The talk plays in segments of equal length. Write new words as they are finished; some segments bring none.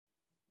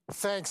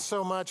Thanks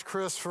so much,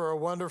 Chris, for a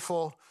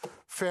wonderful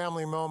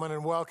family moment,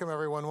 and welcome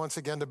everyone once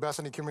again to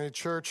Bethany Community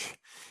Church.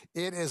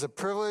 It is a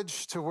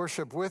privilege to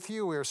worship with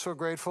you. We are so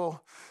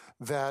grateful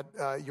that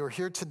you're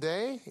here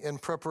today in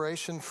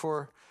preparation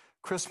for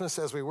Christmas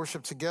as we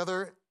worship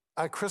together,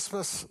 a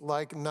Christmas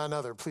like none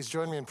other. Please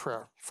join me in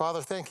prayer.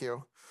 Father, thank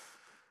you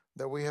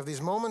that we have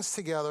these moments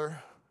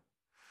together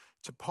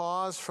to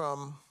pause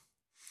from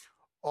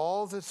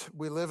all that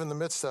we live in the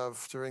midst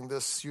of during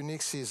this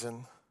unique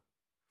season,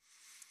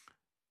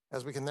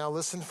 as we can now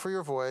listen for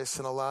your voice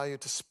and allow you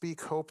to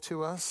speak hope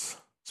to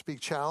us, speak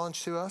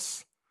challenge to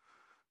us,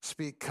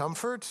 speak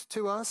comfort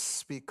to us,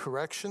 speak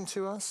correction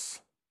to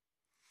us.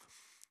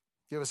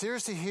 Give us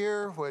ears to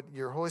hear what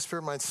your Holy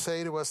Spirit might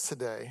say to us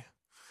today,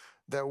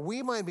 that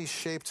we might be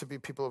shaped to be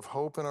people of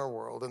hope in our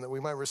world and that we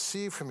might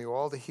receive from you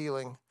all the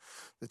healing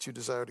that you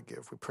desire to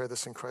give. We pray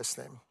this in Christ's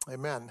name.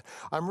 Amen.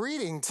 I'm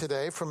reading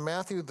today from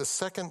Matthew, the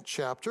 2nd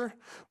chapter,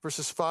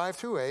 verses 5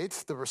 through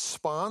 8, the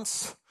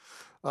response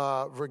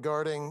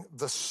regarding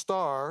the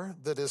star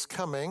that is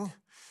coming.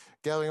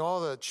 Gathering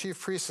all the chief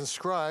priests and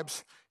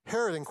scribes,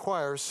 Herod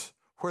inquires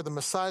where the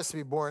Messiah is to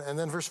be born. And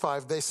then verse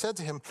 5, they said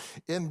to him,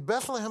 in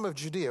Bethlehem of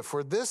Judea,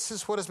 for this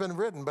is what has been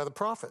written by the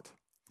prophet.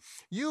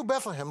 You,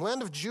 Bethlehem,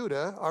 land of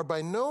Judah, are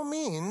by no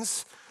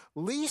means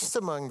least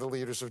among the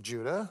leaders of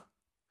Judah,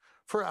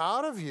 for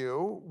out of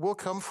you will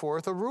come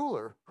forth a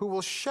ruler who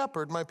will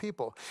shepherd my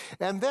people.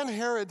 And then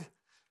Herod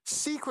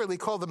secretly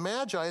called the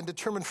Magi and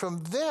determined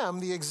from them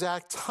the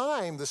exact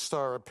time the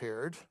star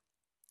appeared.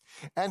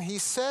 And he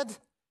said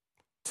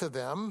to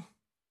them,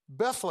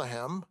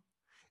 Bethlehem,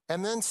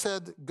 and then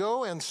said,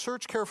 go and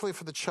search carefully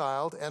for the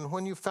child, and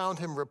when you found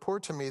him,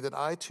 report to me that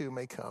I too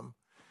may come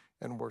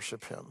and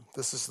worship him.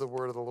 This is the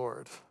word of the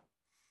Lord.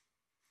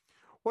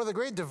 One of the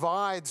great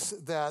divides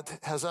that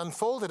has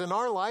unfolded in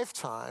our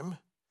lifetime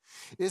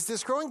is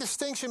this growing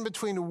distinction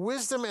between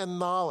wisdom and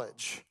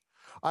knowledge.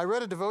 I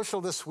read a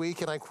devotional this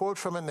week, and I quote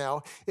from it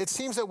now. It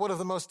seems that one of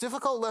the most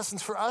difficult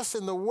lessons for us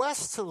in the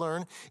West to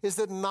learn is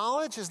that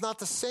knowledge is not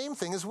the same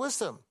thing as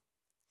wisdom.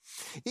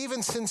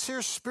 Even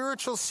sincere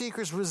spiritual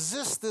seekers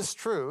resist this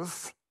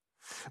truth.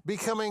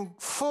 Becoming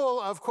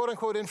full of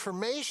quote-unquote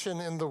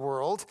information in the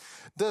world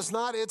does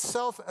not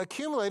itself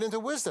accumulate into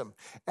wisdom.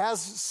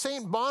 As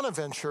St.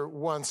 Bonaventure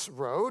once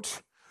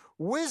wrote,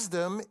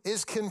 wisdom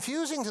is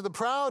confusing to the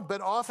proud, but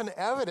often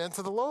evident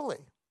to the lowly.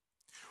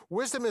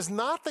 Wisdom is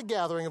not the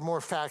gathering of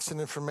more facts and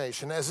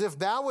information, as if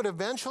that would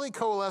eventually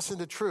coalesce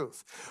into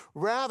truth.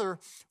 Rather,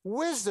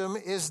 wisdom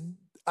is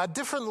a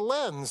different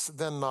lens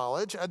than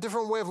knowledge, a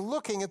different way of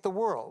looking at the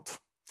world.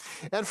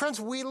 And friends,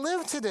 we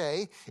live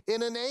today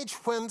in an age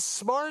when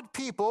smart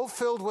people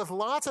filled with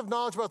lots of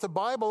knowledge about the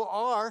Bible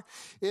are,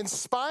 in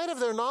spite of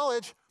their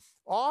knowledge,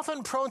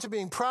 often prone to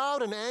being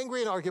proud and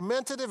angry and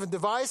argumentative and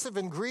divisive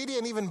and greedy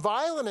and even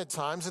violent at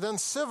times and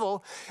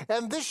uncivil.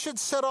 And this should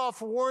set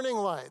off warning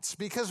lights,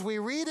 because we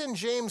read in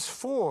James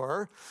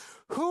 4,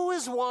 who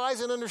is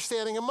wise and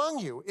understanding among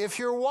you? If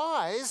you're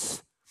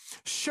wise,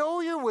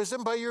 show your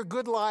wisdom by your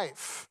good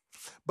life,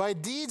 by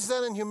deeds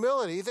done in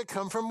humility that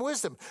come from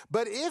wisdom.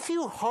 But if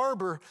you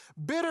harbor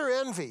bitter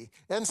envy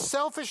and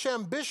selfish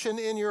ambition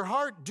in your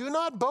heart, do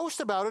not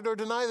boast about it or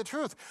deny the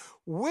truth.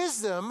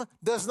 Wisdom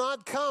does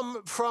not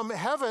come from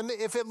heaven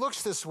if it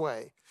looks this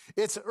way.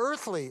 It's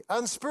earthly,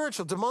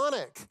 unspiritual,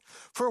 demonic.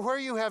 For where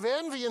you have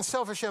envy and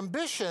selfish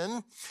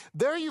ambition,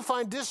 there you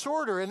find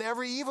disorder and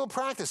every evil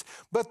practice.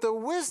 But the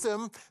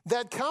wisdom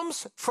that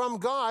comes from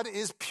God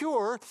is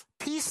pure,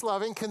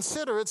 peace-loving,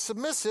 considerate,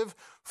 submissive,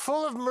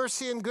 full of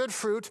mercy and good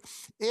fruit,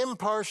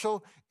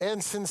 impartial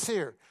and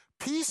sincere.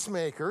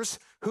 Peacemakers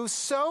who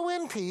sow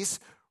in peace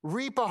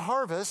reap a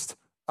harvest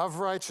of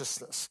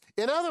righteousness.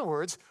 In other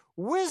words,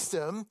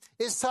 wisdom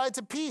is tied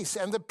to peace,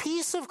 and the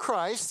peace of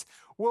Christ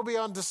will be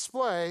on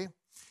display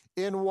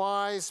in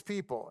wise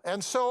people.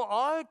 And so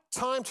our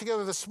time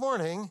together this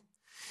morning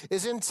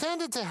is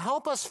intended to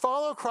help us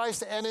follow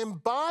Christ and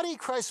embody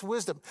Christ's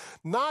wisdom,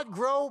 not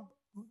grow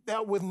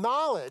with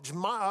knowledge, a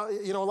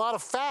lot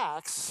of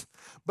facts,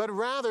 but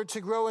rather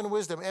to grow in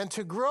wisdom. And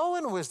to grow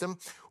in wisdom,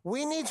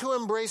 we need to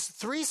embrace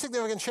three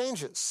significant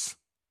changes.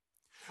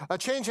 A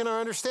change in our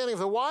understanding of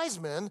the wise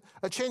men,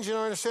 a change in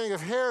our understanding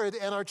of Herod,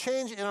 and our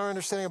change in our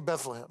understanding of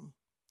Bethlehem.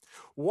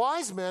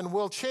 Wise men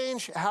will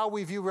change how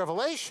we view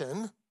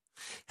revelation.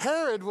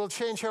 Herod will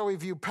change how we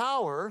view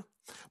power.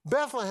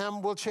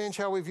 Bethlehem will change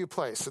how we view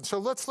place. And so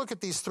let's look at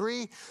these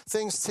three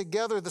things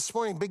together this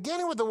morning,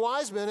 beginning with the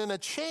wise men and a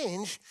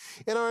change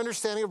in our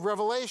understanding of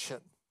revelation.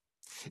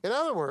 In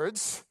other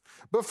words,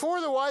 before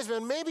the wise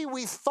men, maybe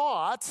we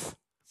thought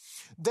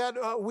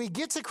that we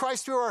get to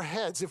Christ through our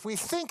heads. If we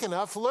think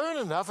enough, learn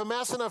enough,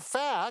 amass enough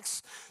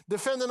facts,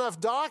 defend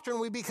enough doctrine,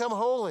 we become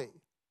holy.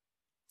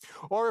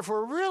 Or if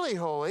we're really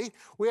holy,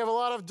 we have a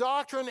lot of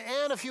doctrine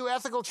and a few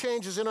ethical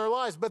changes in our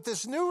lives. But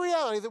this new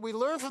reality that we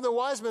learn from the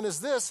wise men is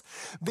this: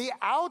 the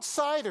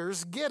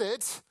outsiders get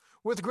it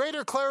with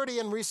greater clarity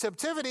and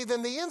receptivity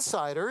than the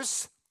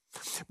insiders,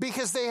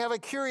 because they have a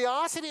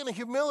curiosity and a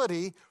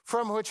humility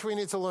from which we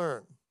need to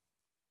learn.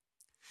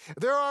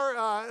 There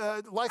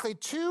are likely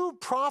two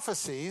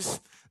prophecies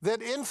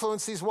that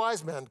influence these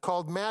wise men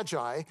called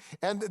magi.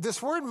 And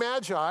this word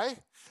magi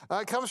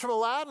comes from a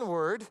Latin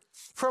word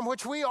from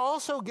which we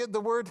also get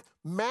the word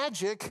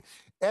magic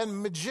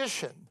and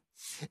magician.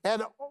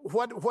 And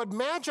what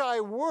magi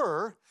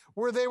were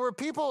they were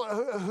people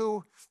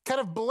who kind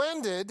of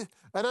blended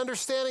an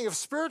understanding of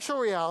spiritual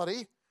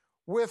reality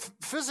with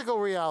physical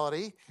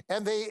reality,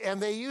 and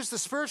they use the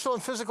spiritual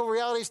and physical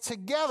realities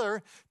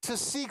together to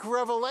seek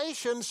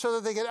revelation so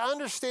that they could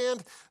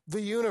understand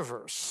the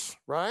universe,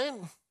 right?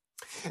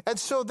 And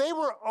so they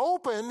were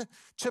open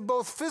to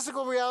both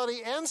physical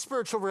reality and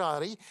spiritual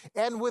reality,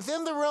 and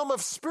within the realm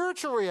of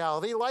spiritual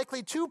reality,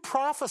 likely two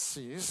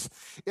prophecies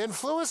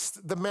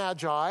influenced the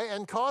Magi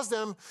and caused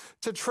them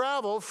to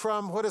travel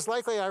from what is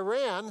likely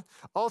Iran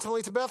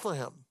ultimately to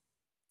Bethlehem.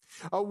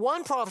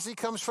 One prophecy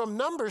comes from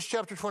Numbers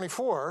chapter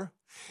 24,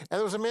 and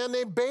there was a man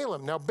named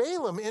Balaam. Now,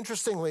 Balaam,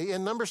 interestingly,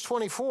 in Numbers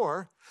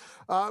 24,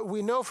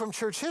 we know from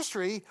church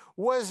history,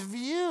 was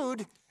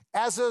viewed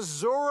as a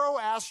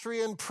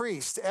Zoroastrian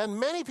priest. And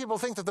many people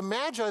think that the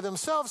Magi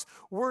themselves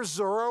were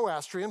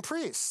Zoroastrian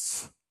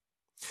priests.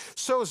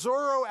 So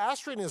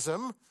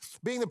Zoroastrianism,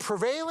 being the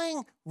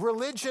prevailing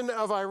religion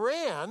of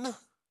Iran,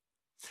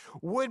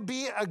 would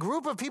be a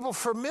group of people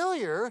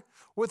familiar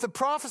with the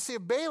prophecy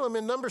of Balaam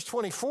in Numbers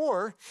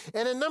 24.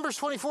 And in Numbers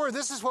 24,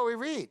 this is what we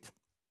read.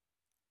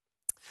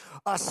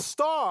 A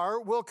star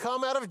will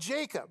come out of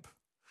Jacob.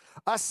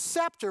 A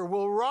scepter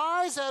will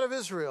rise out of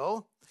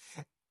Israel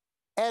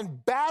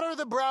and batter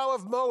the brow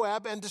of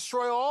Moab and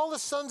destroy all the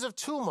sons of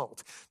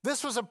tumult.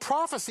 This was a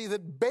prophecy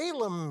that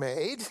Balaam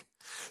made,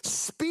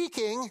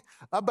 speaking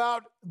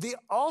about the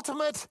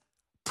ultimate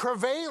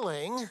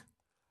prevailing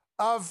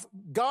of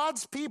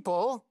God's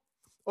people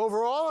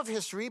over all of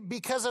history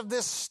because of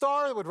this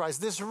star that would rise,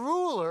 this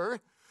ruler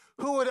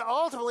who would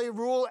ultimately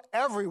rule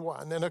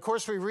everyone. And of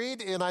course, we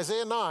read in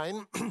Isaiah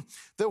 9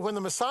 that when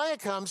the Messiah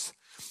comes,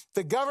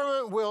 the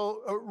government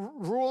will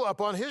rule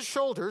upon his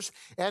shoulders,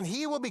 and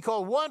he will be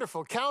called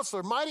Wonderful,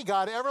 Counselor, Mighty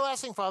God,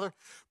 Everlasting Father,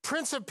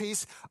 Prince of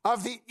Peace.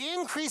 Of the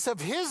increase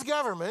of his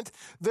government,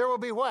 there will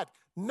be what?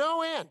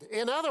 No end.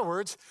 In other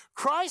words,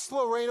 Christ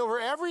will reign over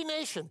every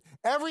nation,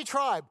 every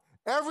tribe,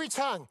 every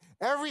tongue,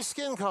 every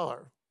skin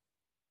color.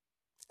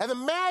 And the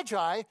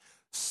Magi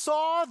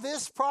saw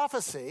this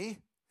prophecy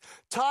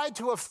tied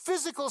to a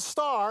physical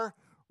star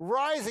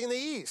rising in the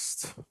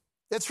east.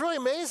 It's really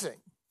amazing.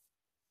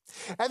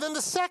 And then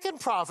the second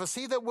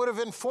prophecy that would have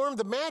informed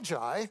the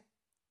Magi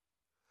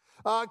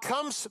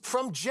comes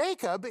from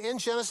Jacob in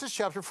Genesis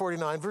chapter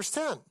 49, verse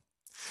 10.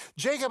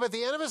 Jacob, at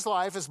the end of his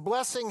life, is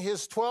blessing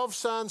his 12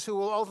 sons who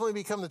will ultimately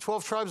become the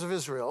 12 tribes of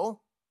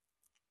Israel.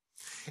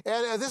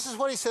 And this is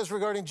what he says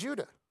regarding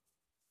Judah.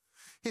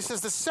 He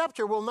says, the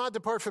scepter will not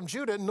depart from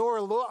Judah, nor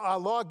a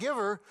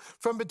lawgiver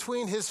from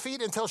between his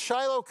feet until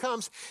Shiloh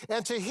comes,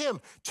 and to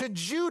him, to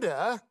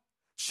Judah,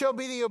 shall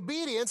be the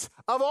obedience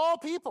of all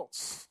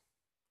peoples.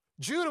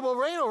 Judah will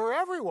reign over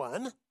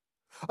everyone.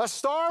 A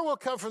star will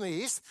come from the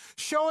east,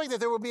 showing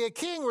that there will be a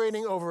king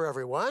reigning over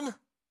everyone.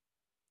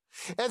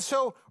 And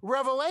so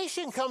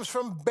revelation comes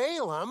from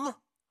Balaam,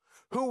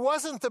 who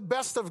wasn't the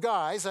best of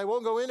guys. I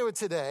won't go into it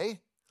today.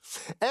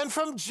 And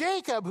from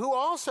Jacob, who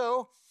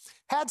also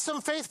had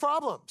some faith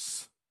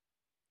problems.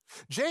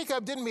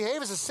 Jacob didn't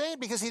behave as a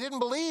saint because he didn't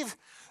believe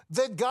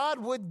that God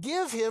would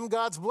give him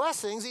God's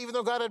blessings, even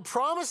though God had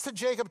promised to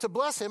Jacob to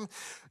bless him.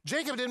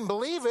 Jacob didn't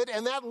believe it,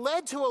 and that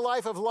led to a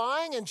life of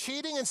lying and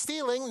cheating and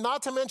stealing,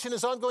 not to mention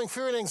his ongoing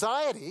fear and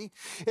anxiety.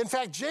 In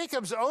fact,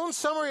 Jacob's own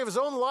summary of his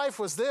own life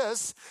was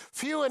this: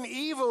 few and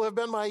evil have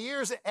been my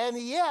years, and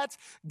yet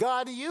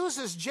God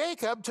uses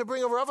Jacob to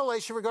bring a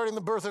revelation regarding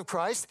the birth of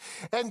Christ,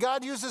 and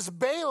God uses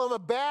Balaam, a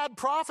bad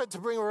prophet, to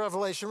bring a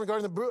revelation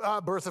regarding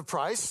the birth of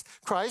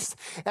Christ,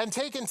 and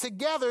taken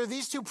together,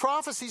 these two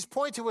prophecies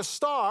point to a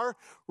star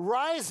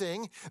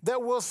rising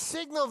that will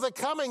signal the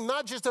coming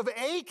not just of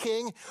a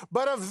king,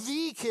 but of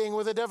the king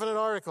with a definite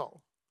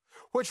article,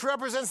 which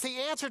represents the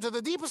answer to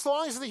the deepest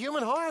longings of the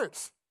human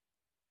heart.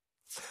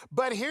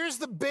 But here's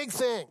the big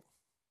thing.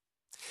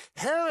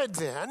 Herod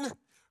then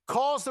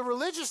calls the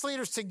religious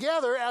leaders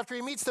together after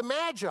he meets the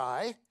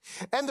Magi,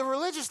 and the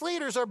religious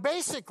leaders are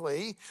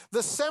basically the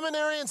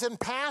seminarians and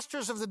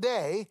pastors of the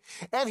day,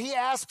 and he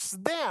asks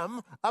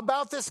them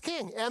about this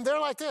king. And they're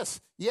like this: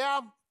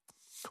 yeah,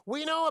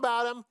 we know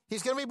about him.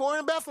 He's going to be born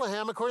in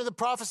Bethlehem, according to the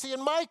prophecy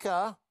in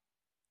Micah.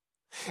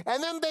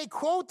 And then they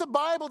quote the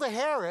Bible to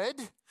Herod,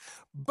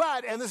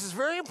 but, and this is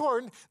very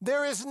important,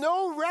 there is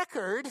no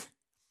record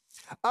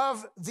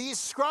of these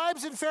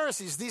scribes and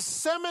Pharisees, these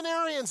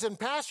seminarians and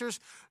pastors,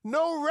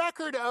 no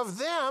record of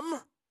them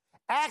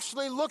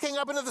actually looking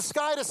up into the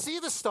sky to see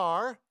the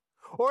star,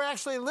 or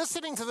actually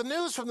listening to the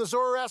news from the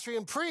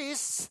Zoroastrian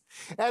priests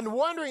and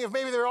wondering if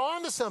maybe they're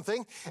on to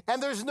something.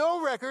 And there's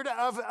no record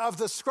of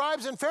the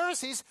scribes and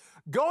Pharisees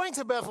going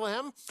to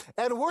Bethlehem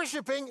and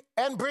worshiping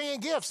and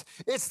bringing gifts.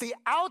 It's the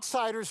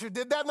outsiders who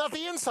did that, not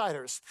the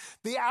insiders.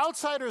 The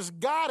outsiders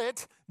got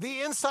it.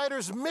 The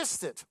insiders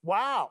missed it.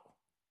 Wow.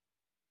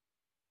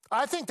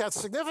 I think that's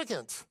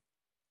significant.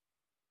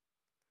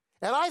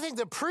 And I think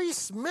the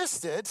priests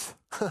missed it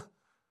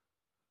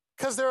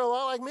because they're a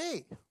lot like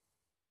me,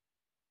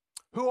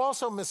 who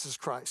also misses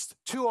Christ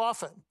too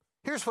often.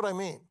 Here's what I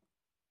mean.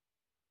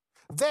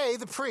 They,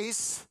 the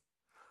priests,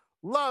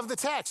 love the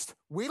text.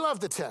 We love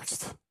the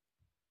text.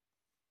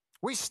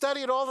 We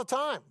study it all the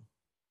time.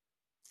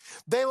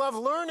 They love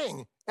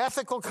learning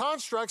ethical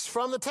constructs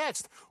from the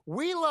text.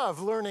 We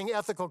love learning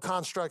ethical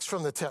constructs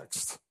from the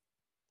text.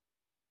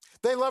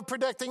 They love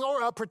protecting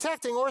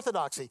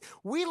orthodoxy.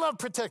 We love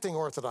protecting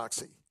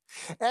orthodoxy.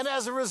 And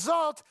as a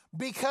result,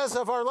 because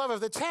of our love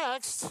of the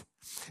text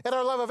and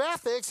our love of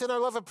ethics and our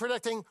love of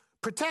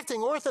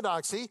protecting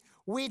orthodoxy,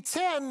 we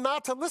tend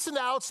not to listen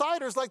to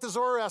outsiders like the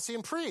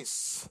Zoroastrian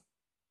priests.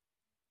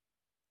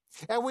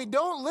 And we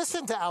don't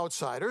listen to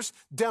outsiders,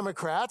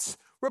 Democrats,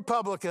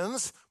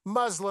 Republicans,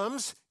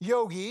 Muslims,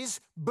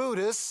 yogis,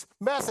 Buddhists,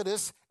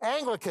 Methodists,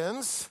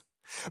 Anglicans,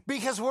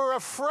 because we're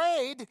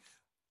afraid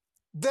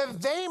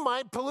that they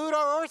might pollute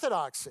our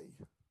orthodoxy.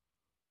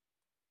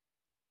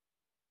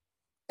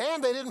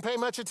 And they didn't pay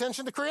much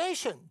attention to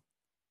creation,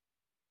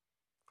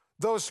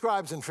 those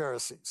scribes and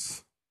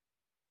Pharisees.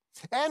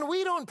 And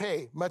we don't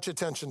pay much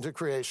attention to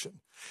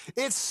creation.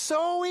 It's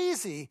so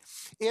easy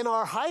in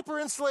our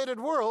hyper-insulated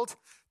world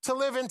to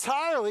live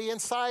entirely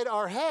inside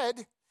our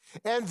head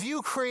and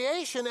view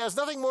creation as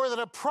nothing more than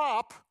a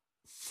prop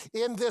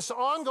in this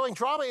ongoing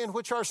drama in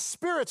which our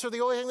spirits are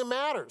the only thing that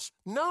matters.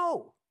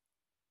 No.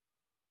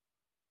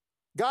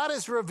 God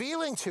is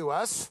revealing to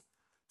us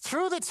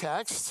through the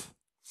text,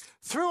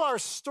 through our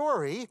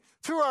story,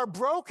 through our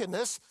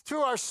brokenness,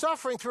 through our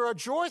suffering, through our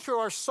joy, through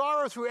our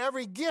sorrow, through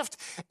every gift.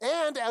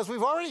 And as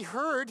we've already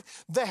heard,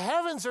 the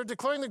heavens are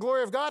declaring the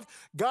glory of God.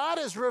 God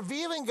is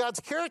revealing God's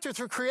character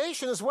through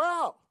creation as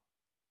well.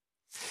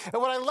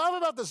 And what I love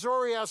about the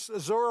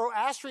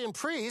Zoroastrian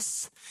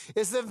priests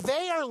is that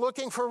they are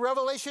looking for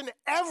revelation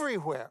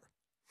everywhere.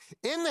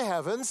 In the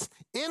heavens,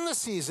 in the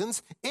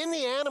seasons, in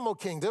the animal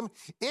kingdom,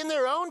 in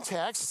their own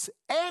texts,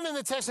 and in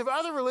the texts of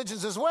other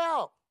religions as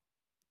well.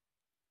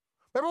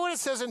 Remember what it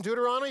says in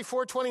Deuteronomy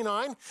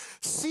 4:29?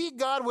 Seek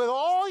God with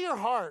all your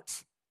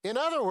heart. In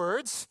other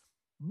words,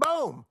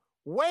 boom,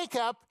 wake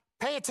up,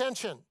 pay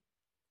attention.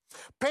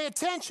 Pay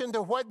attention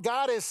to what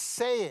God is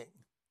saying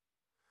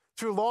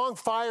through long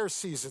fire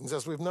seasons,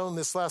 as we've known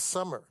this last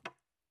summer.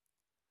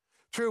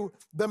 Through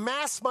the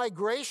mass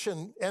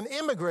migration and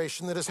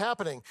immigration that is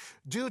happening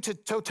due to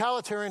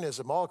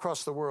totalitarianism all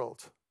across the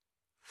world.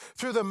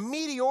 Through the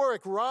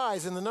meteoric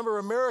rise in the number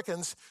of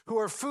Americans who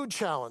are food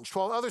challenged,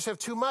 while others have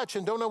too much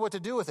and don't know what to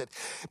do with it.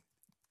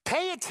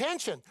 Pay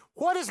attention.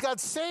 What is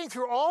God saying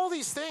through all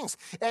these things?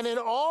 And in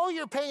all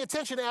your paying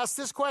attention, ask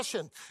this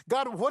question.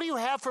 God, what do you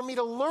have for me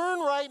to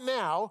learn right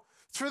now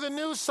through the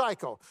news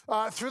cycle,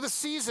 through the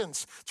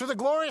seasons, through the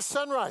glorious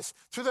sunrise,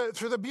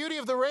 through the beauty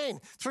of the rain,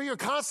 through your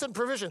constant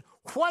provision?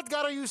 What,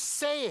 God, are you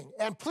saying?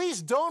 And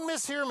please don't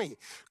mishear me.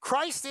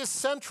 Christ is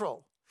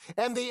central.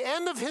 And the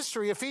end of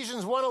history,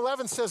 Ephesians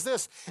 1:11 says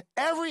this,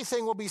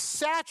 everything will be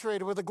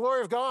saturated with the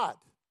glory of God.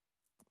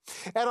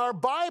 And our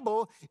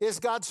Bible is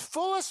God's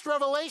fullest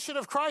revelation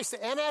of Christ,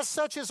 and as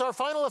such is our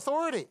final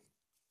authority.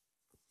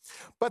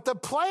 But the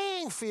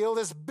playing field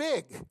is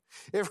big.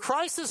 If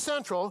Christ is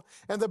central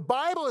and the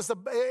Bible is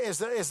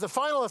the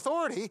final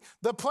authority,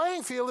 the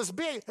playing field is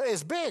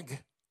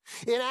big.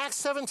 In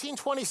Acts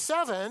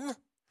 17:27,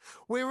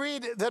 we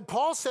read that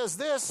Paul says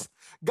this,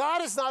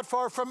 God is not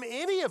far from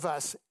any of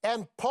us.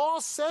 And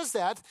Paul says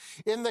that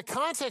in the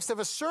context of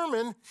a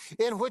sermon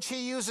in which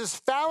he uses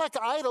phallic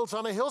idols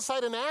on a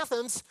hillside in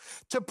Athens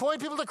to point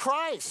people to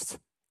Christ.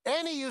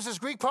 And he uses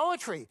Greek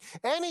poetry.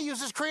 And he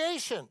uses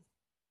creation.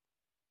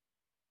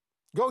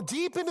 Go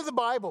deep into the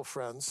Bible,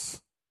 friends,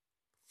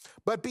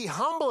 but be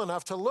humble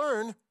enough to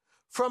learn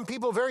from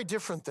people very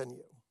different than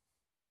you.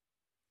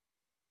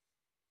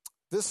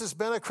 This has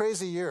been a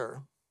crazy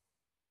year.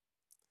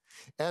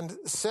 And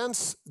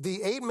since the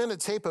 8-minute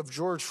tape of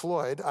George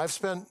Floyd, I've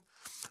spent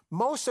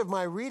most of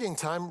my reading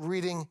time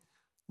reading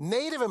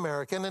Native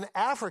American and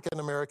African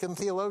American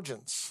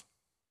theologians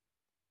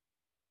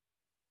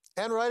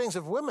and writings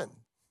of women.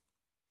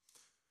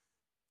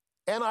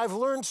 And I've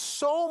learned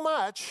so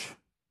much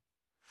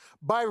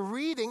by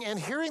reading and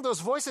hearing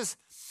those voices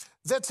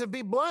that, to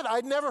be blunt,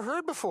 I'd never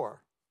heard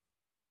before.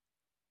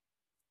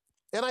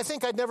 And I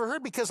think I'd never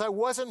heard because I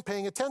wasn't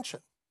paying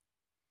attention.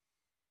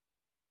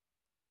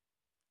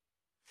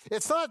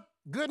 It's not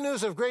good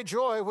news of great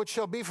joy, which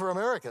shall be for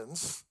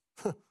Americans,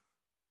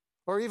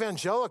 or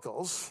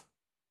evangelicals,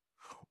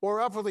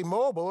 or upwardly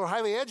mobile, or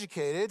highly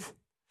educated.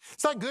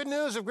 It's not good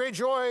news of great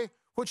joy,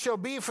 which shall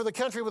be for the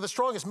country with the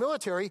strongest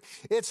military.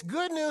 It's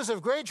good news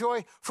of great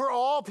joy for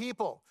all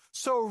people.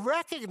 So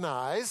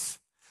recognize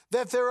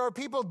that there are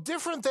people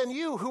different than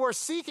you who are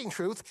seeking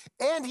truth,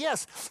 and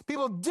yes,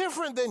 people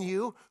different than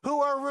you who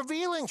are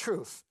revealing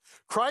truth.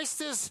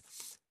 Christ is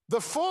the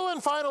full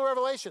and final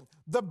revelation.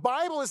 The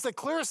Bible is the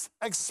clearest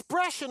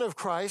expression of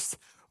Christ,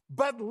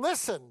 but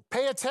listen,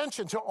 pay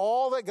attention to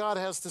all that God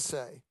has to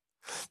say.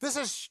 This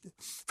has,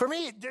 for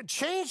me,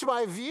 changed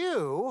my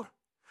view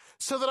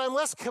so that I'm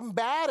less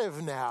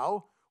combative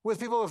now with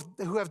people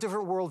who have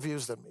different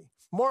worldviews than me,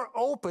 more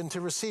open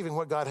to receiving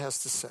what God has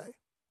to say.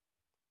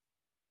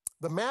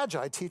 The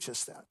Magi teach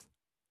us that,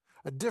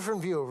 a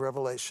different view of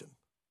Revelation.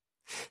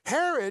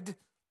 Herod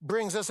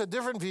brings us a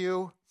different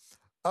view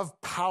of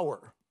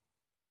power.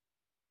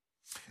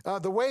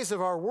 The ways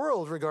of our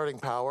world regarding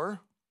power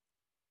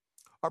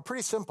are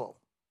pretty simple.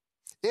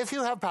 If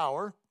you have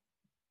power,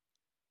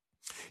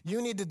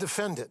 you need to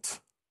defend it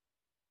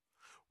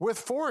with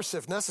force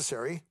if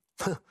necessary,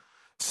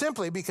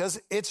 simply because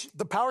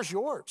the power's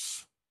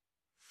yours.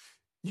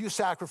 You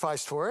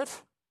sacrificed for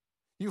it.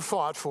 You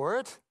fought for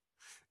it.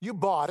 You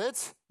bought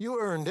it. You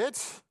earned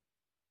it.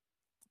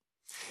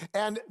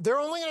 And they're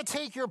only going to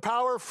take your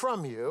power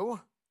from you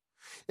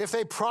if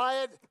they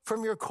pry it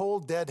from your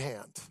cold, dead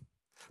hand.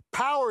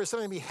 Power is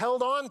something to be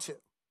held on to.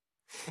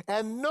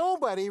 And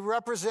nobody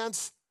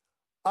represents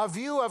a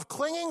view of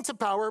clinging to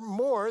power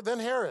more than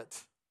Herod.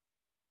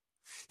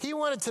 He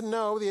wanted to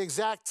know the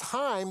exact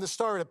time the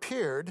star had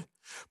appeared,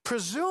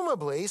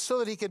 presumably so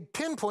that he could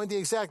pinpoint the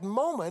exact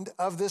moment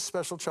of this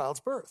special child's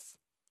birth.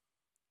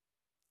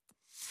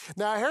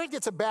 Now, Herod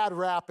gets a bad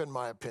rap, in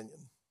my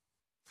opinion.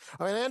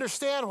 I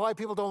understand why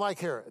people don't like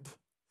Herod.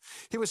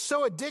 He was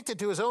so addicted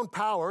to his own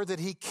power that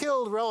he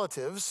killed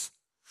relatives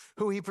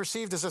who he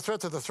perceived as a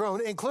threat to the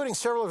throne, including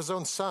several of his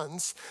own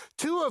sons,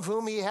 2 of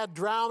whom he had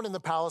drowned in the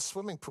palace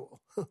swimming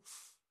pool.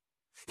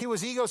 He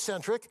was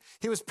egocentric.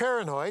 He was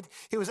paranoid.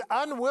 He was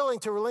unwilling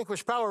to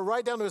relinquish power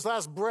right down to his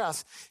last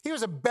breath. He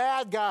was a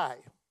bad guy.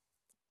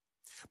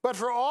 But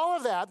for all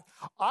of that,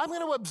 I'm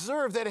going to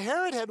observe that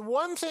Herod had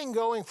one thing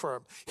going for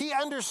him. He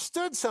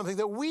understood something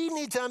that we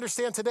need to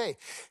understand today.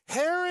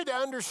 Herod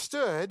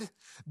understood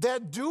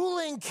that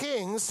dueling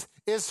kings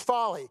is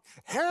folly.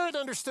 Herod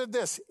understood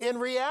this. In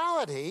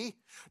reality,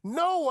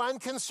 no one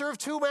can serve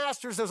 2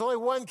 masters. There's only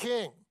one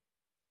king.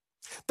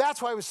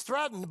 That's why he was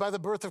threatened by the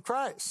birth of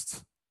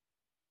Christ.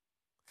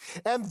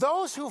 And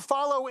those who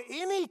follow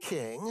any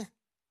king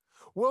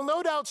will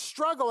no doubt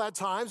struggle at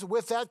times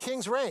with that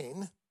king's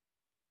reign.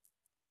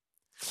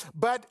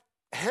 But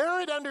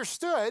Herod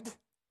understood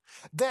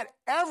that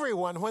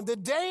everyone, when the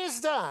day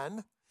is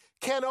done,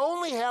 can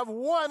only have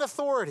one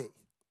authority.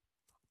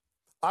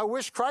 I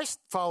wish Christ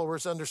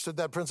followers understood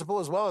that principle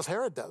as well as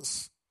Herod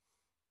does.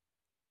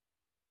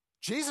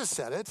 Jesus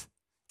said it.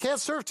 Can't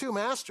serve 2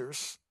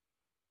 masters.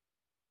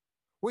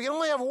 We can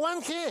only have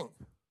one king.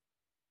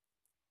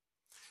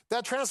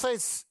 That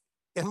translates,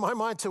 in my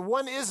mind, to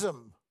one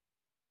ism.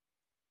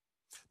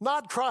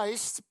 Not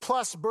Christ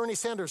plus Bernie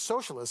Sanders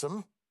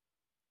socialism.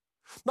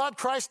 Not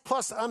Christ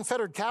plus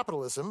unfettered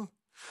capitalism.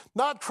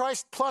 Not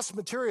Christ plus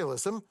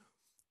materialism,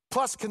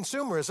 plus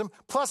consumerism,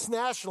 plus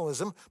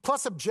nationalism,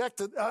 plus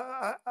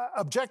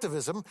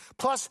objectivism,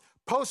 plus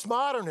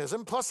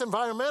postmodernism, plus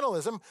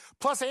environmentalism,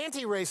 plus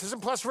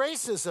anti-racism, plus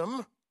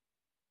racism.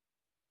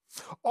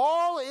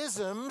 All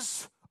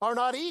isms are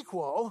not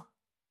equal,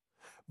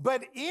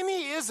 but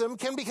any ism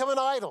can become an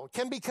idol,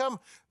 can become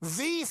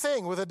the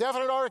thing with a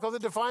definite article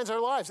that defines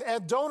our lives.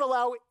 And don't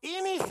allow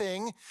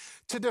anything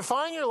to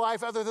define your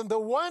life other than the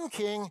one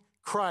king,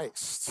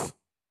 Christ.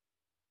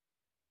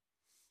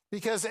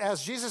 Because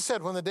as Jesus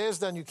said, when the day is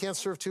done, you can't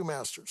serve 2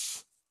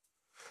 masters.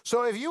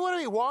 So if you want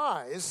to be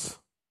wise,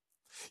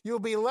 you'll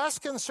be less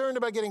concerned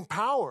about getting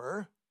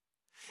power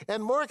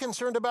and more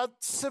concerned about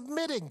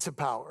submitting to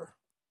power.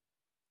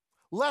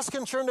 Less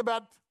concerned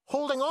about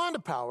holding on to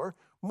power,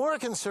 more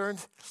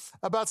concerned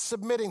about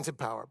submitting to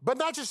power. But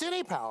not just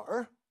any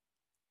power.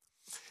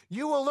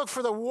 You will look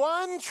for the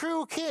one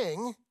true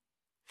king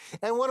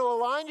and want to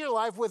align your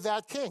life with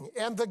that king.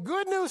 And the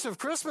good news of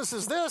Christmas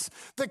is this: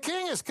 the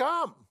king has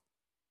come,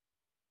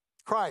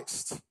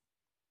 Christ.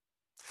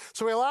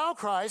 So we allow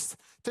Christ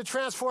to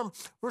transform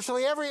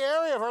virtually every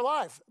area of our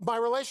life. My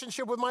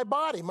relationship with my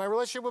body, my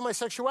relationship with my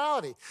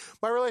sexuality,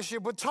 my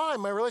relationship with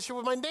time, my relationship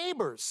with my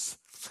neighbors,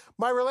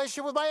 my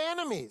relationship with my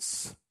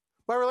enemies,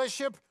 my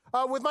relationship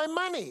with my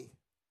money.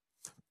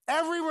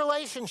 Every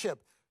relationship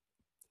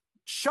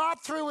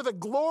shot through with the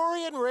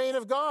glory and reign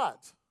of God.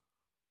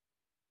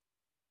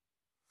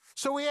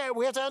 So we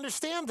have to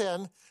understand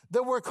then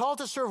that we're called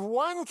to serve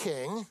one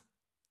king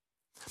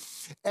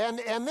and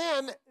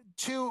then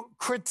to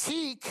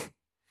critique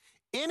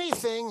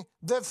anything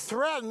that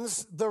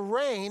threatens the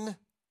reign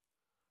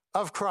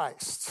of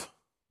Christ.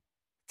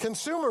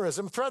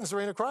 Consumerism threatens the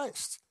reign of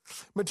Christ.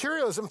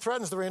 Materialism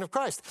threatens the reign of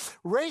Christ.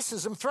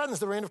 Racism threatens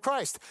the reign of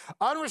Christ.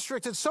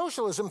 Unrestricted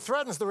socialism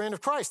threatens the reign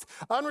of Christ.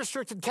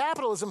 Unrestricted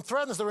capitalism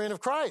threatens the reign of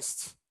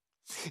Christ.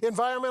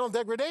 Environmental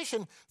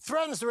degradation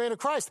threatens the reign of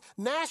Christ.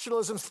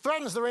 Nationalism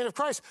threatens the reign of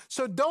Christ.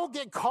 So don't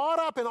get caught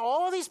up in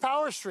all of these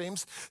power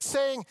streams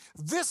saying,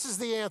 this is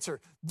the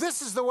answer,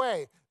 this is the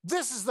way,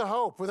 this is the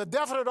hope, with a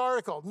definite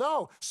article.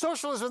 No,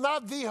 socialism is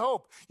not the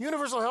hope.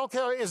 Universal health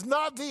care is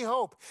not the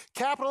hope.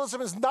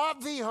 Capitalism is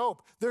not the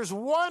hope. There's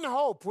one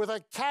hope with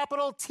a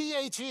capital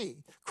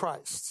T-H-E,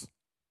 Christ,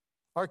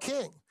 our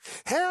King.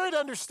 Herod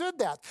understood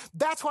that.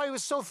 That's why he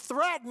was so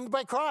threatened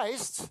by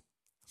Christ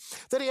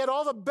that he had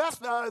all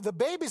the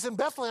babies in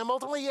Bethlehem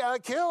ultimately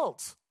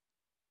killed.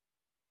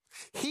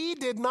 He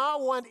did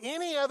not want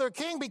any other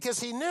king because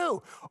he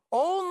knew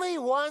only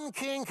one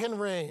king can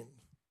reign.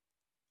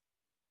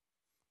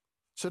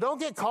 So don't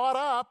get caught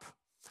up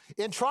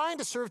in trying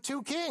to serve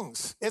two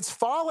kings. It's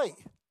folly.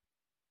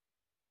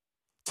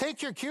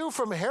 Take your cue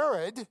from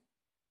Herod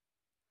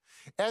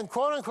and,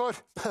 quote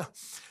unquote,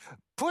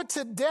 put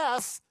to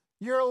death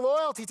your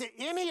loyalty to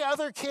any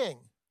other king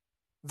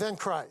than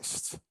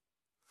Christ.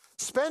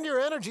 Spend your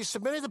energy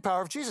submitting to the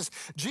power of Jesus.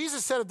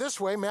 Jesus said it this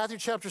way, Matthew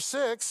chapter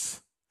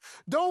 6,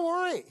 don't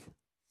worry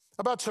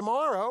about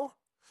tomorrow.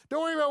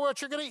 Don't worry about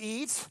what you're going to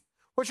eat,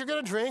 what you're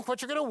going to drink,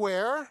 what you're going to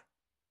wear.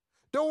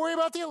 Don't worry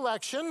about the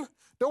election.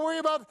 Don't worry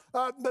about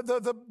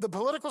the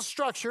political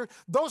structure.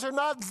 Those are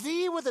not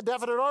the with a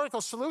definite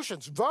article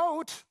solutions.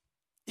 Vote,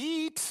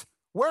 eat,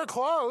 wear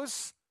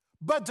clothes,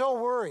 but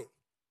don't worry.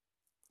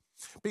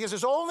 Because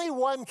there's only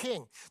one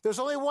king. There's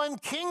only one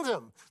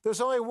kingdom.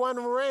 There's only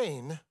one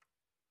reign,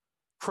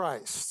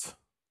 Christ.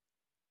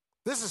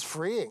 This is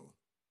freeing.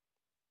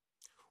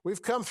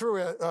 We've come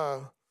through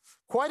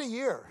quite a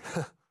year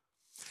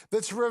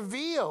that's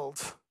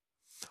revealed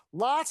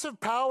lots of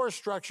power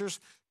structures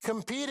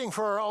competing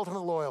for our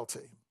ultimate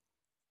loyalty.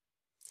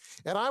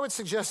 And I would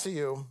suggest to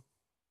you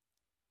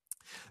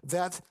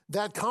that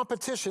that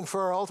competition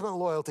for our ultimate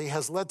loyalty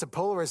has led to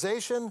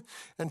polarization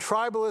and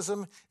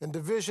tribalism and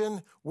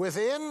division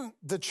within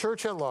the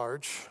church at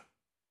large.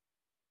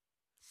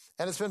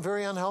 And it's been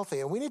very unhealthy.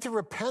 And we need to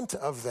repent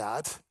of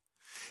that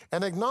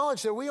and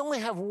acknowledge that we only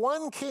have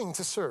one king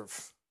to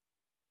serve.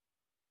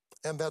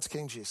 And that's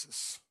King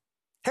Jesus.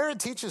 Herod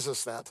teaches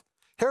us that.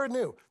 Herod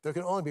knew there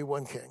can only be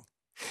one king.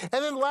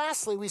 And then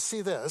lastly, we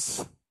see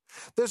this.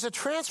 There's a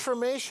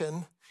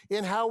transformation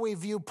in how we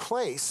view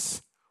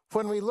place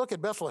when we look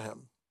at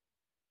Bethlehem.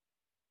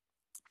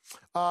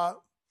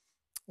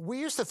 We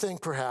used to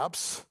think,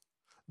 perhaps,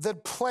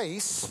 that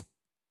place,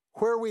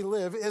 where we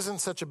live, isn't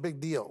such a big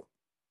deal.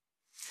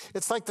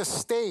 It's like the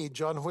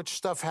stage on which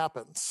stuff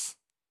happens.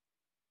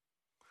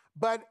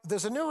 But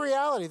there's a new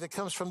reality that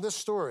comes from this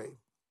story.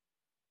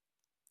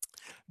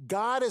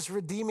 God is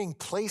redeeming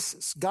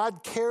places.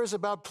 God cares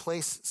about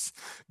places.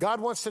 God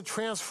wants to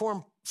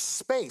transform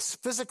space,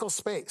 physical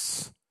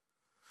space,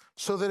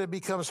 so that it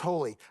becomes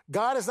holy.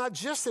 God is not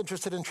just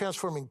interested in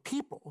transforming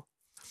people.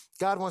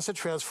 God wants to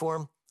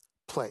transform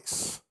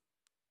place.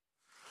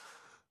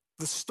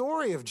 The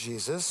story of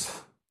Jesus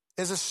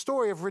is a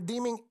story of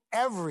redeeming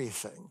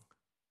everything.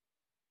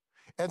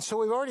 And so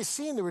we've already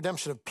seen the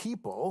redemption of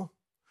people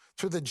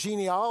through the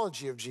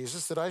genealogy of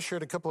Jesus that I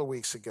shared a couple of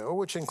weeks ago,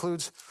 which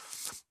includes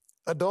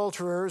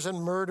adulterers and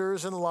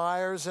murderers and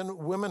liars and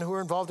women who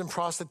are involved in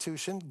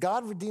prostitution.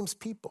 God redeems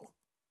people.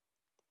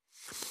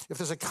 If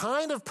there's a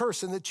kind of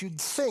person that you'd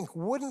think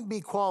wouldn't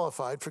be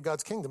qualified for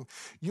God's kingdom,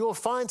 you'll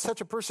find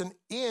such a person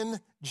in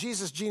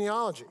Jesus'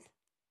 genealogy.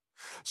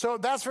 So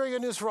that's very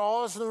good news for all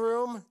of us in the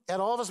room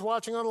and all of us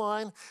watching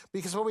online,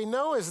 because what we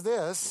know is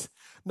this: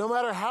 no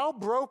matter how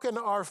broken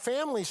our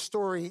family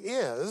story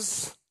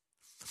is,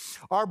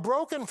 our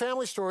broken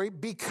family story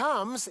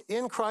becomes,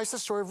 in Christ, a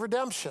story of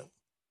redemption.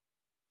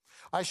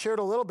 I shared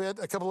a little bit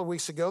a couple of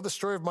weeks ago the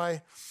story of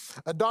my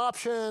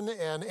adoption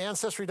and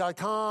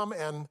Ancestry.com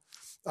and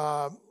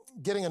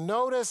getting a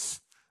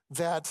notice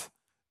that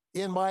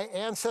in my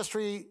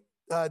Ancestry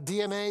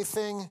DNA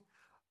thing,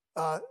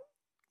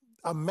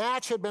 a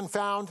match had been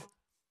found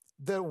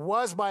that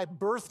was my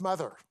birth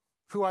mother,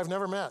 who I've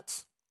never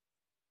met.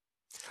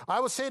 I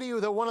will say to you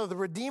that one of the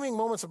redeeming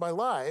moments of my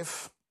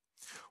life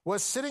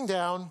was sitting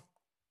down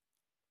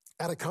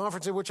at a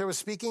conference in which I was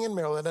speaking in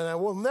Maryland, and I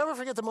will never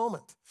forget the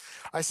moment.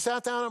 I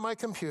sat down at my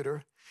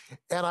computer,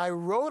 and I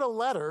wrote a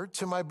letter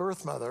to my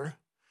birth mother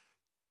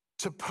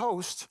to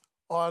post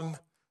on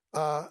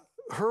her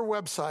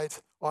website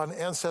on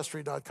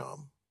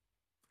Ancestry.com.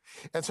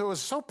 And so it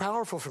was so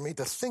powerful for me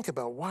to think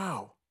about,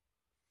 wow,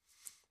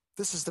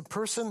 this is the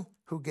person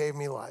who gave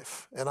me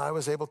life. And I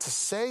was able to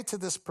say to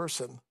this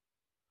person,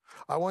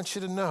 I want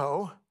you to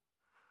know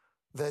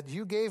that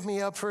you gave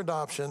me up for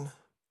adoption,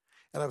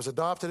 and I was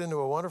adopted into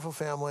a wonderful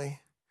family,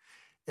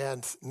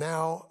 and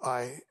now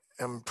I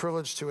am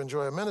privileged to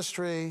enjoy a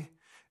ministry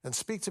and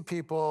speak to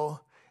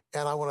people,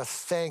 and I want to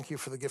thank you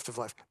for the gift of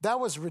life. That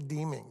was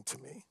redeeming to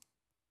me.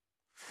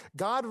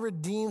 God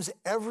redeems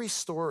every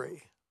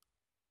story,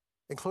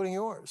 including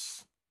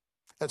yours.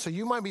 And so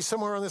you might be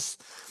somewhere on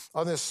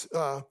this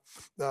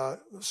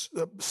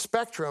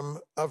spectrum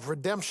of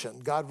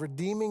redemption, God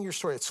redeeming your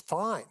story. It's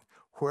fine.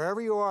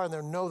 Wherever you are in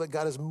there, know that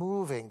God is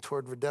moving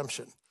toward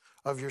redemption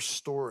of your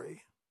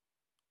story.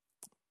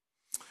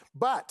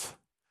 But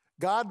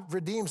God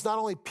redeems not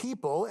only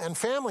people and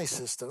family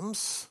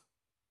systems,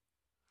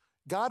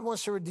 God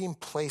wants to redeem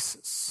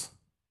places.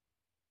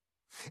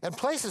 And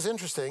place is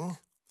interesting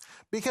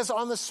because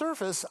on the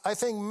surface, I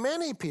think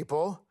many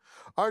people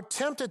are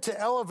tempted to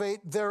elevate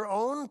their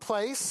own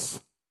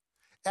place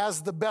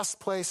as the best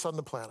place on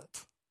the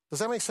planet. Does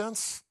that make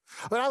sense?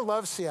 I mean, I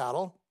love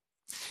Seattle.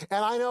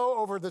 And I know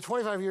over the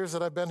 25 years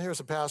that I've been here as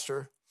a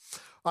pastor,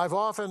 I've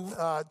often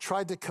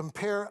tried to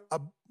compare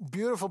a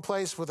beautiful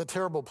place with a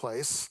terrible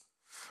place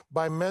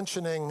by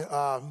mentioning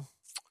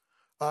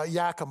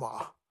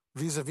Yakima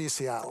vis-a-vis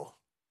Seattle.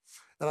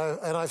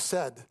 And I've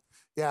said,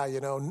 yeah,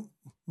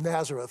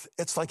 Nazareth,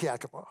 it's like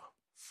Yakima.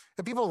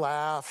 And people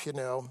laugh,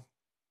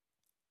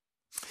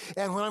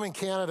 And when I'm in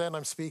Canada and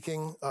I'm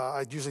speaking,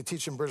 I usually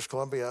teach in British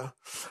Columbia.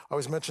 I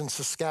always mention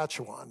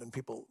Saskatchewan, and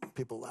people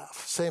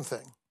laugh. Same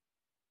thing.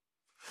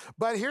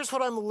 But here's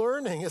what I'm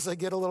learning as I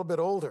get a little bit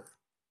older.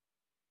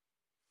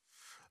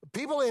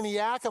 People in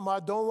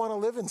Yakima don't want to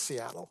live in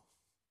Seattle.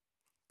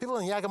 People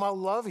in Yakima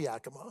love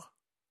Yakima.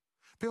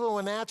 People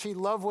in Wenatchee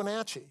love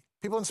Wenatchee.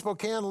 People in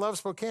Spokane love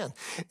Spokane.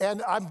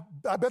 And I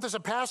bet there's a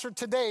pastor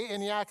today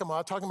in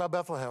Yakima talking about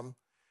Bethlehem.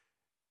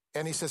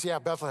 And he says, yeah,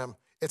 Bethlehem,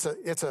 it's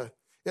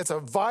a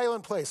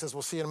violent place, as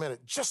we'll see in a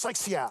minute, just like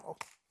Seattle.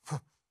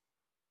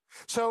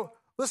 So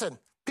listen,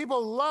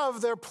 people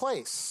love their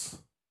place.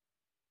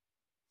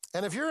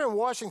 And if you're in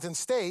Washington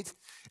State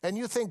and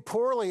you think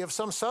poorly of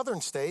some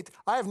southern state,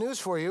 I have news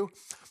for you.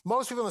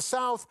 Most people in the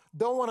South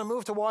don't want to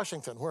move to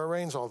Washington, where it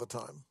rains all the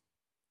time.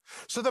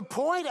 So the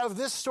point of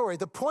this story,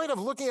 the point of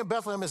looking at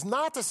Bethlehem is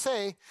not to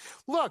say,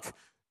 look,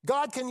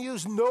 God can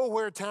use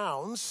nowhere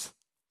towns,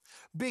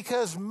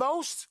 because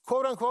most,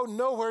 quote unquote,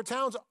 nowhere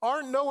towns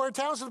aren't nowhere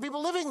towns to the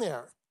people living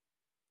there.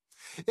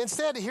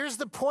 Instead, here's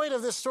the point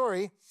of this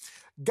story.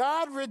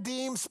 God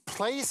redeems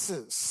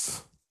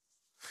places,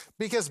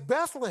 because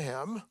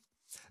Bethlehem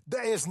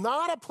is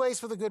not a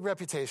place with a good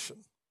reputation.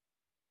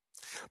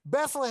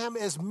 Bethlehem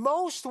is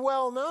most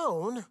well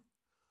known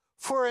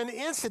for an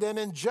incident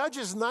in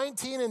Judges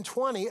 19 and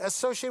 20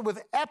 associated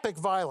with epic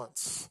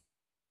violence.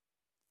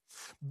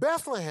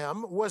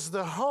 Bethlehem was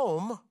the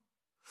home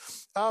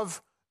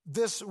of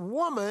this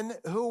woman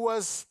who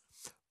was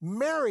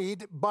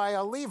married by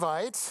a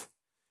Levite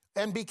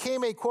and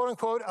became a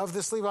quote-unquote of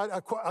this Levite,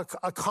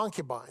 a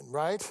concubine,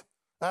 right?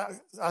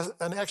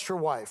 An extra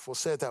wife, we'll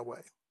say it that way.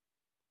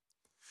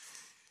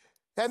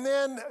 And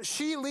then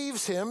she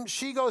leaves him.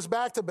 She goes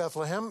back to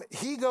Bethlehem.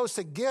 He goes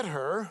to get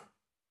her.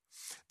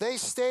 They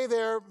stay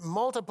there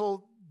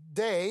multiple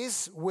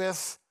days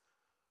with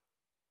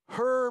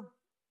her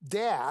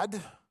dad.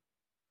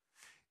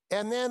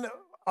 And then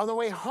on the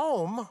way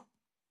home,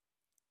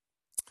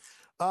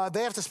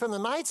 they have to spend the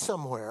night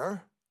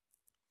somewhere.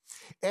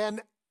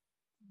 And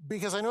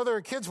because I know there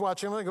are kids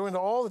watching, I'm going to go into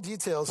all the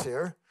details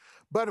here.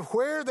 But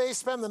where they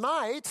spend the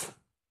night,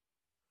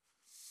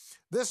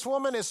 this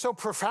woman is so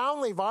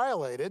profoundly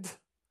violated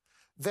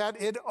that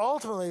it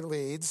ultimately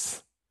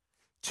leads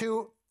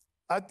to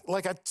a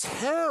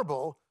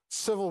terrible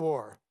civil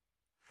war.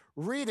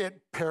 Read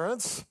it,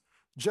 parents.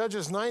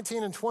 Judges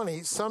 19 and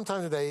 20,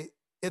 sometime today.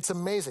 It's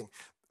amazing.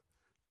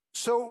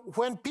 So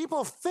when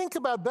people think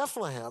about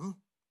Bethlehem,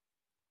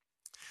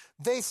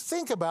 they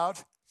think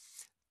about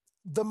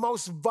the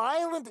most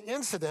violent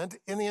incident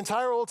in the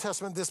entire Old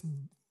Testament, this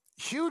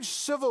huge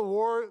civil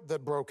war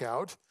that broke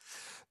out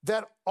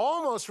that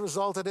almost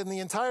resulted in the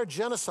entire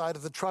genocide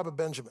of the tribe of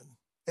Benjamin.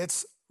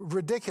 It's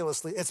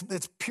ridiculously,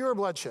 it's pure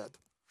bloodshed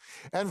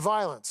and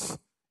violence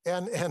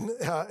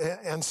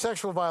and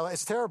sexual violence.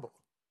 It's terrible.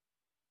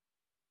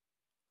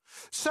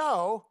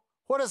 So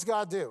what does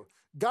God do?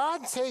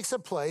 God takes a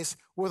place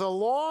with a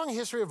long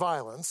history of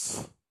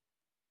violence,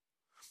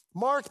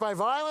 marked by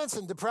violence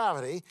and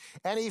depravity,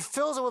 and he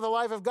fills it with the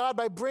life of God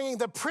by bringing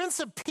the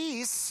Prince of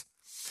Peace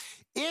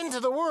into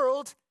the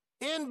world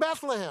in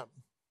Bethlehem.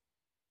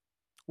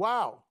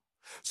 Wow.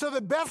 So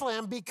that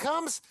Bethlehem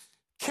becomes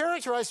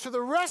characterized for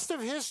the rest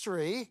of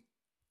history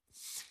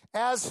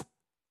as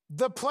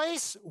the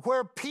place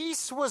where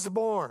peace was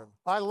born.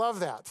 I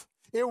love that.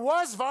 It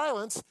was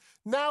violence,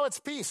 now it's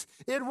peace.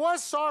 It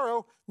was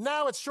sorrow,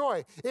 now it's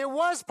joy. It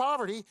was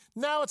poverty,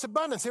 now it's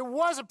abundance. It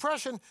was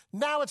oppression,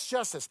 now it's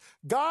justice.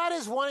 God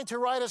is wanting to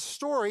write a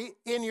story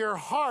in your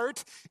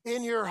heart,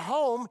 in your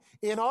home,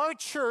 in our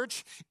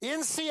church,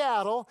 in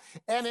Seattle,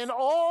 and in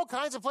all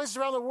kinds of places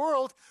around the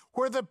world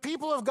where the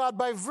people of God,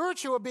 by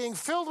virtue of being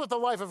filled with the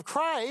life of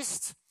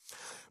Christ,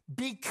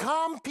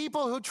 become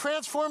people who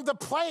transform the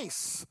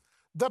place.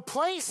 The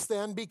place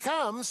then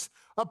becomes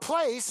a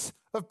place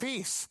of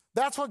peace.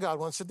 That's what God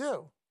wants to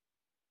do.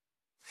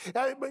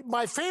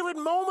 My favorite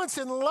moments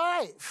in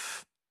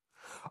life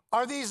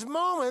are these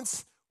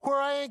moments where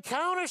I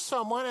encounter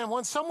someone, and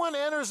when someone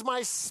enters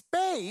my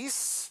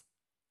space,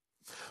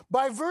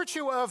 by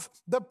virtue of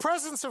the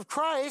presence of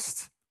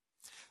Christ,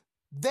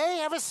 they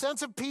have a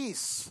sense of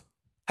peace.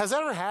 Has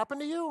that ever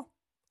happened to you?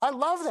 I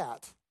love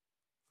that.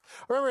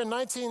 I remember in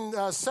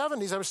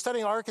 1970s, I was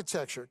studying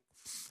architecture,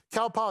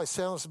 Cal Poly,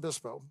 San Luis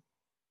Obispo.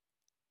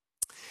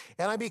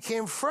 And I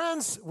became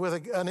friends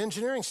with an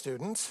engineering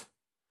student.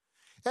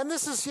 And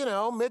this is,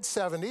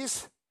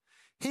 mid-70s.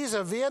 He's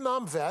a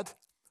Vietnam vet,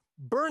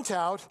 burnt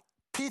out,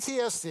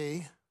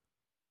 PTSD.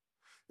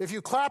 If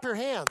you clap your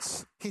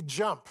hands, he'd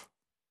jump.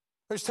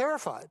 He was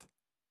terrified.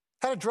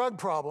 Had a drug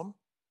problem.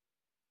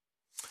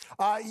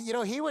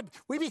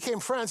 We became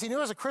friends. He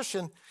knew as a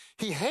Christian,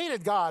 he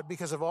hated God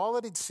because of all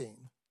that he'd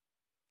seen.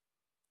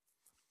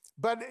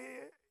 But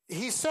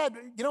he said,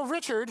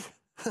 Richard,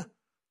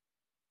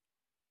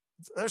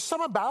 there's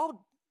something about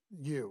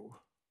you.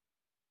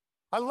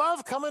 I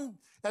love coming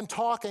and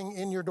talking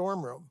in your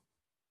dorm room.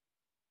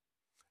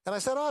 And I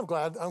said, oh,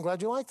 I'm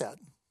glad you like that.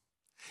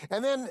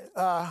 And then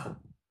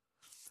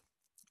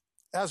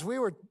as we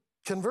were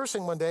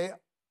conversing one day,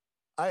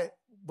 I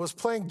was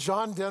playing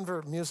John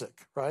Denver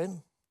music, right?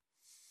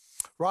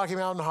 Rocky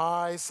Mountain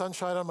High,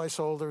 Sunshine on My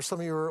Shoulder. Some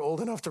of you are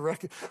old enough to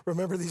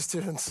remember these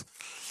tunes.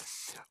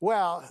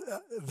 Well,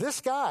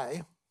 this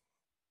guy,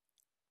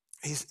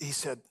 he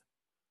said,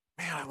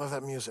 man, I love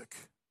that music.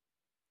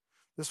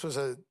 This was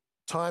a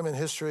time in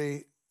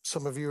history,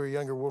 some of you who are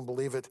younger won't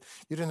believe it,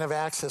 you didn't have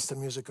access to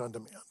music on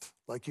demand.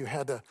 Like you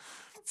had to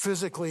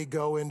physically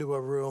go into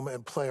a room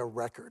and play a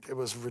record. It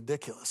was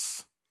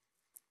ridiculous.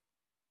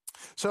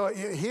 So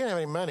he didn't have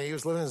any money. He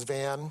was living in his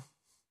van.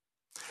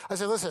 I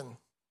said, listen,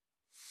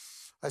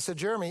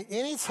 Jeremy,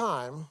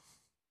 anytime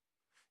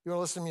you want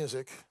to listen to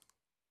music,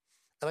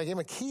 and I gave him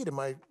a key to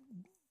my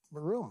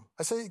room.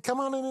 I said, come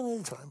on in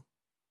anytime.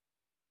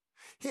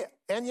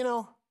 And you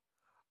know,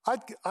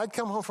 I'd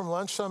come home from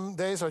lunch some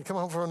days, or I'd come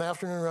home from an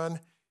afternoon run.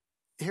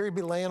 Here he'd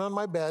be laying on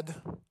my bed,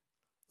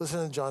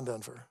 listening to John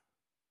Denver.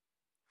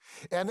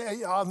 And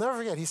I'll never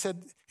forget, he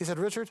said,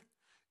 Richard,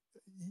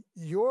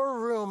 your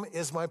room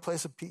is my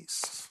place of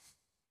peace.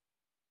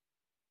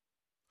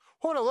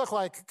 What would it look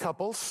like,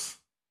 couples,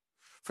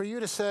 for you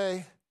to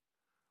say,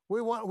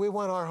 we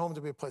want our home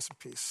to be a place of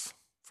peace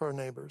for our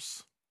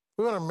neighbors.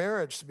 We want our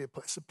marriage to be a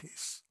place of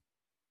peace.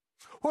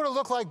 What would it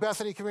look like,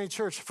 Bethany Community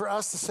Church, for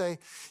us to say,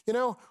 you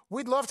know,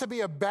 we'd love to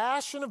be a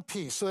bastion of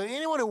peace so that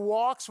anyone who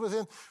walks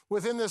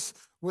within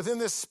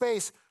this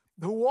space,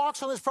 who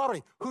walks on this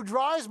property, who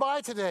drives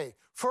by today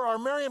for our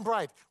Marian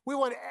Bride, we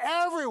want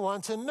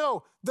everyone to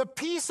know the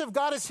peace of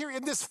God is here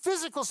in this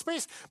physical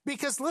space.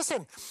 Because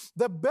listen,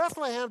 the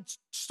Bethlehem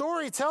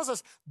story tells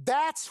us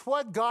that's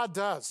what God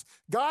does.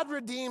 God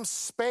redeems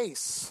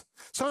space.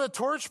 Some of the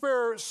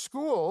torchbearer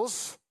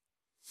schools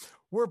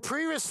were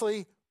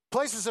previously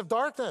places of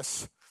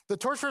darkness. The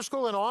torchbearer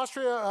school in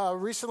Austria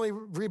recently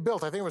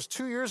rebuilt. I think it was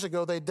 2 years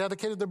ago. They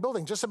dedicated their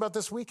building just about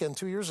this weekend,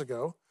 2 years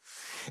ago.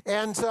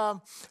 And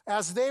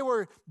as they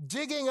were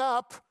digging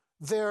up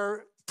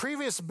their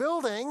previous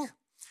building,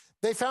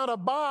 they found a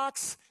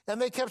box,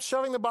 and they kept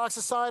shoving the box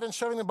aside and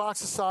shoving the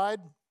box aside.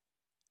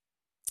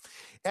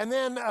 And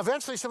then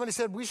eventually somebody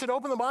said, we should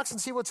open the box and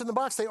see what's in the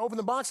box. They opened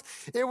the box.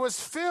 It was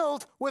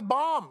filled with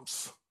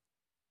bombs.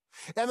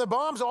 And the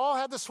bombs all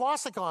had the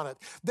swastika on it.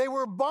 They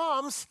were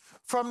bombs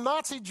from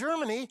Nazi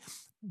Germany.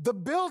 The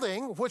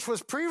building, which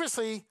was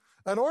previously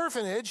an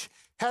orphanage,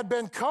 had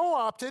been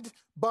co-opted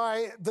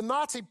by the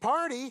Nazi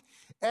Party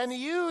and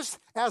used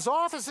as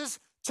offices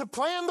to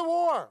plan the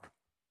war.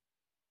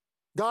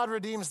 God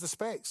redeems the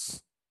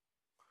space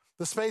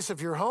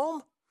of your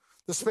home,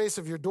 the space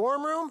of your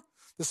dorm room,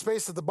 the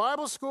space of the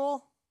Bible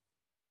school.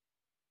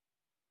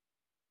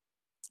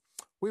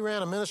 We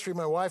ran a ministry,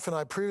 my wife and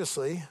I,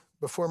 previously,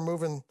 before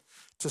moving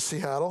to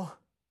Seattle,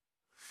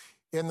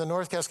 in the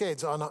North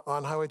Cascades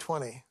on Highway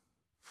 20. We had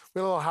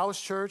a little house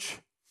church.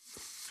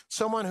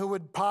 Someone who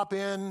would pop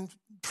in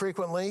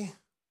frequently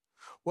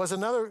was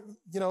another,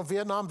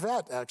 Vietnam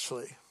vet,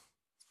 actually.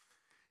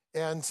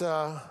 And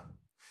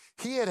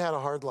he had a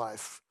hard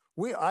life.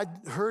 I'd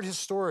heard his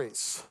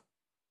stories.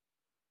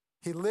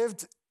 He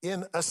lived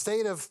in a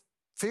state of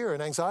fear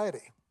and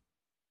anxiety.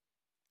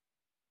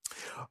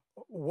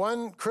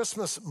 One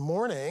Christmas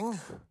morning,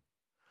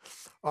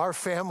 our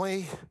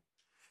family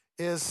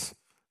is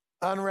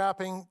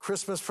unwrapping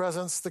Christmas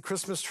presents. The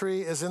Christmas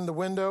tree is in the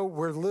window.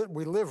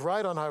 We live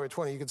right on Highway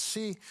 20. You can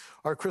see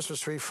our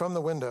Christmas tree from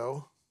the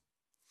window.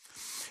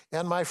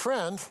 And my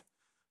friend,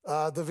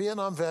 the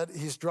Vietnam vet,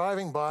 he's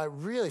driving by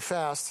really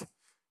fast,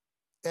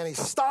 and he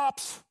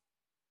stops,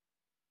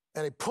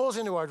 and he pulls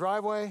into our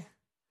driveway,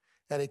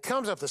 and he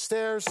comes up the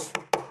stairs,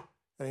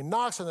 and he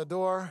knocks on the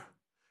door.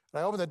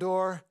 And I open the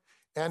door,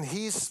 and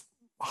he's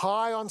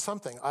high on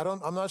something.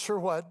 I'm not sure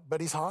what,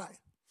 but he's high.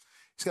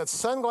 He's got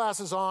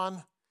sunglasses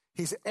on.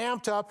 He's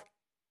amped up.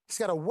 He's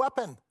got a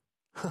weapon.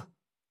 And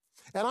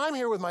I'm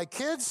here with my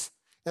kids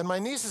and my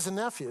nieces and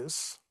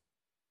nephews,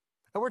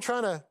 and we're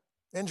trying to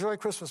enjoy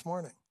Christmas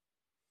morning.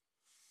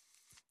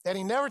 And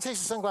he never takes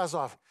his sunglasses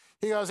off.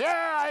 He goes,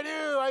 yeah,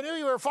 I knew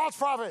you were a false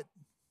prophet.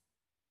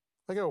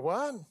 I go,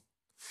 what?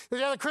 He goes,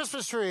 yeah, the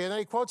Christmas tree. And then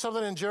he quotes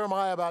something in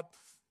Jeremiah about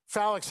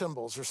phallic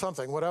symbols or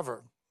something,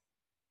 whatever.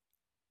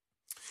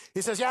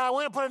 He says, yeah, I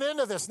want to put an end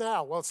to this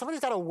now. Well,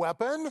 somebody's got a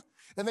weapon,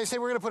 and they say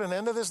we're going to put an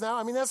end to this now.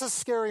 I mean, that's a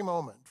scary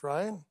moment,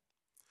 right?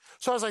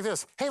 So I was like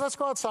this, hey, let's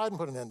go outside and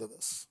put an end to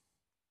this.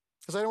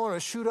 Because I don't want to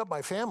shoot up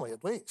my family,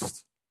 at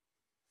least.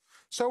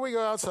 So we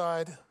go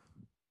outside,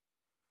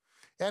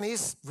 and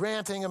he's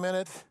ranting a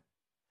minute.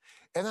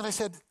 And then I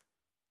said,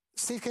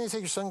 Steve, can you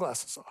take your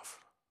sunglasses off?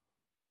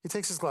 He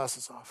takes his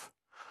glasses off.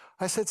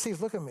 I said,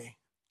 Steve, look at me.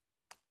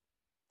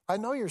 I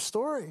know your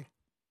story.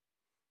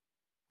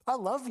 I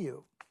love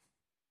you.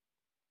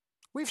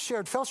 We've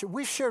shared fellowship.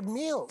 We've shared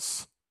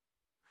meals.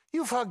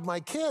 You've hugged my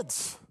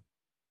kids.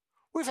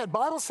 We've had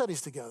Bible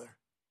studies together.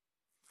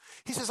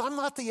 He says, I'm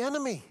not the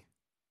enemy.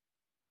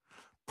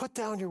 Put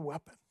down your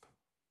weapon.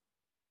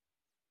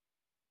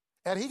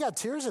 And he got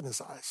tears in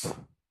his eyes.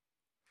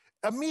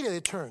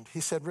 Immediately turned.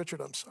 He said,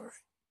 Richard, I'm sorry.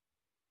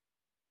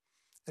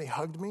 And he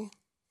hugged me.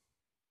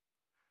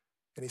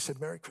 And he said,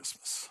 Merry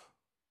Christmas.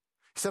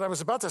 He said, I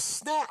was about to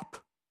snap.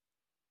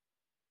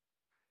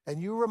 And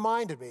you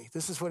reminded me,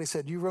 this is what he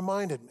said, you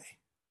reminded me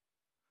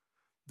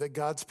that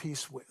God's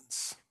peace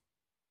wins.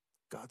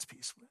 God's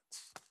peace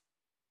wins.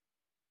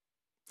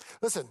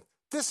 Listen,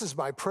 this is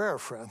my prayer,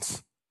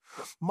 friends.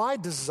 My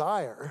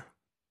desire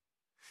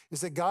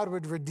is that God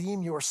would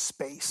redeem your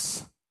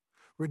space,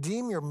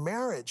 redeem your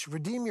marriage,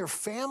 redeem your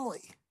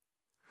family,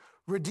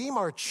 redeem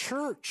our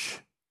church,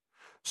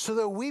 so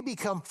that we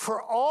become,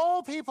 for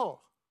all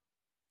people,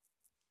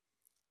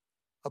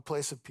 a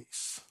place of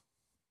peace.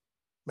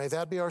 May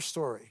that be our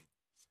story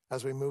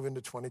as we move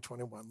into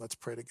 2021. Let's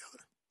pray together.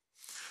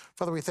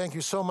 Father, we thank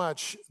you so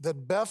much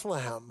that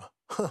Bethlehem,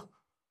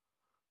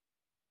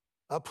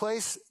 a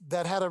place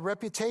that had a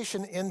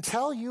reputation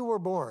until you were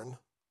born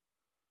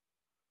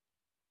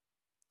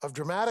of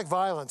dramatic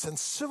violence and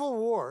civil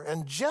war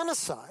and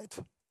genocide,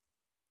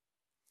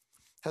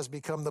 has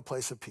become the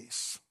place of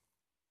peace.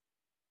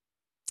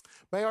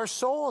 May our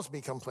souls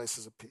become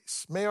places of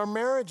peace. May our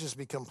marriages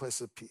become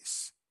places of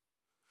peace.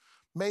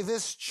 May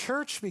this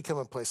church become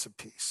a place of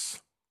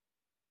peace,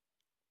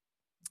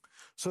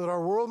 so that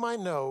our world might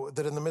know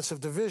that in the midst of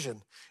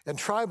division and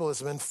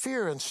tribalism and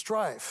fear and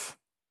strife,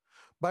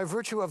 by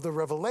virtue of the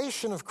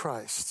revelation of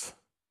Christ,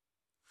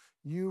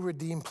 you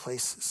redeem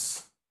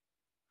places.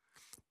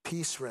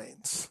 Peace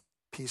reigns,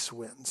 peace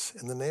wins.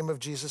 In the name of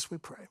Jesus we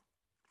pray.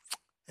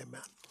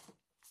 Amen.